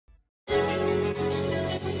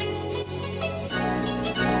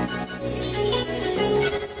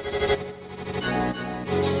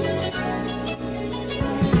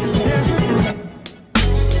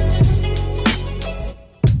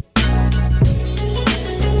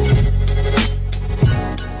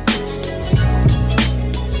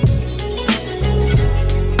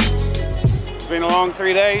long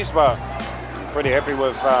 3 days, but I'm pretty happy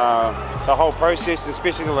with the whole process,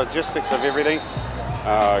 especially the logistics of everything.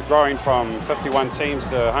 Growing from 51 teams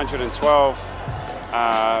to 112,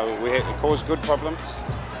 it caused good problems.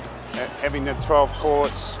 Having the 12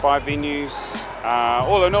 courts, 5 venues,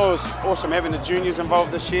 all in all, it's awesome having the juniors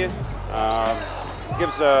involved this year.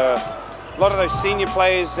 Gives a lot of those senior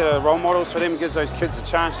players that are role models for them, gives those kids a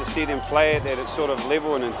chance to see them play at that sort of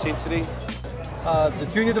level and intensity. The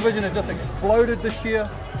junior division has just exploded this year.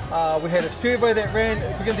 We had a survey that ran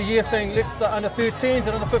at the beginning of the year saying let's the under 13s and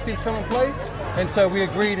under 15s come and play, and so we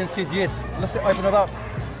agreed and said yes, let's open it up.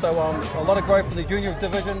 So a lot of growth for the junior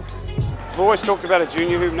divisions. We've always talked about a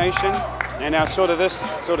junior Hoop Nation, and now this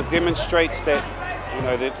sort of demonstrates that, you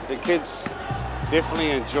know, the kids definitely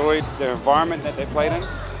enjoyed the environment that they played in.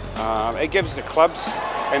 It gives the clubs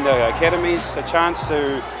and the academies a chance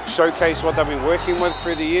to showcase what they've been working with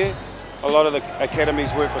through the year. A lot of the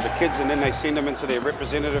academies work with the kids and then they send them into their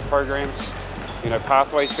representative programs. You know,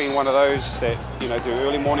 Pathways being one of those that, you know, do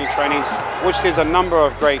early morning trainings, which there's a number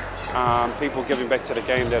of great people giving back to the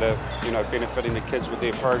game that are, you know, benefiting the kids with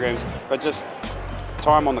their programs, but just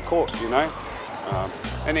time on the court, you know.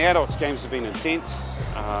 And the adults games have been intense.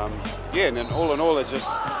 Yeah, and then all in all, it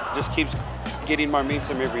just keeps getting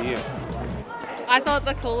momentum every year. I thought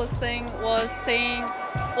the coolest thing was seeing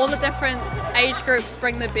all the different age groups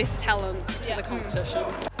bring their best talent to the competition.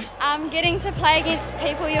 Getting to play against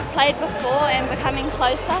people you've played before and becoming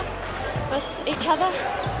closer with each other.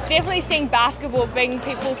 Definitely seeing basketball bring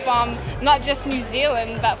people from not just New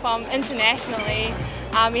Zealand but from internationally.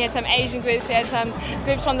 We had some Asian groups, we had some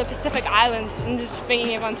groups from the Pacific Islands, and just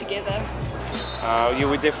bringing everyone together. Yeah,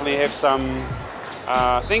 we definitely have some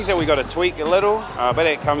things that we got to tweak a little, but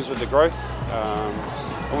it comes with the growth,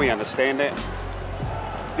 and we understand that.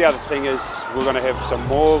 The other thing is we're going to have some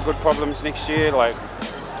more good problems next year, like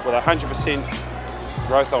with 100%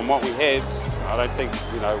 growth on what we had. I don't think,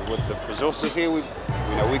 you know, with the resources here,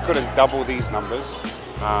 we couldn't double these numbers.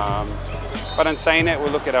 But in saying that,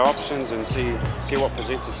 we'll look at our options and see what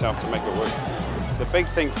presents itself to make it work. The big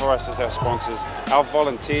thing for us is our sponsors, our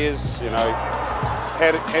volunteers. You know,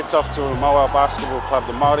 hats off to Moa Basketball Club,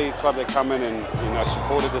 the Māori club that come in and, you know,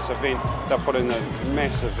 supported this event. They put in a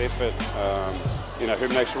massive effort. You know,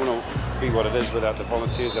 Hoop Nation wouldn't be what it is without the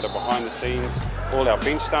volunteers that are behind the scenes. All our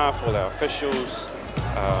bench staff, all our officials,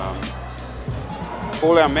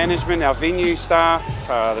 all our management, our venue staff,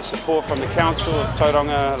 the support from the council,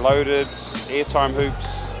 Tauranga, Loaded, Airtime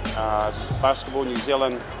Hoops, Basketball New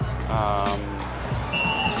Zealand. I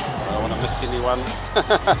don't want to miss anyone.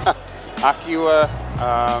 Akiwa,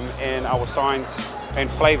 and our signs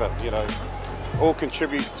and flavour, you know, all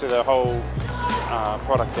contribute to the whole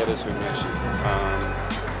product that is Hoop Nation.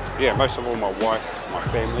 Yeah, most of all my wife, my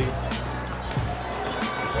family.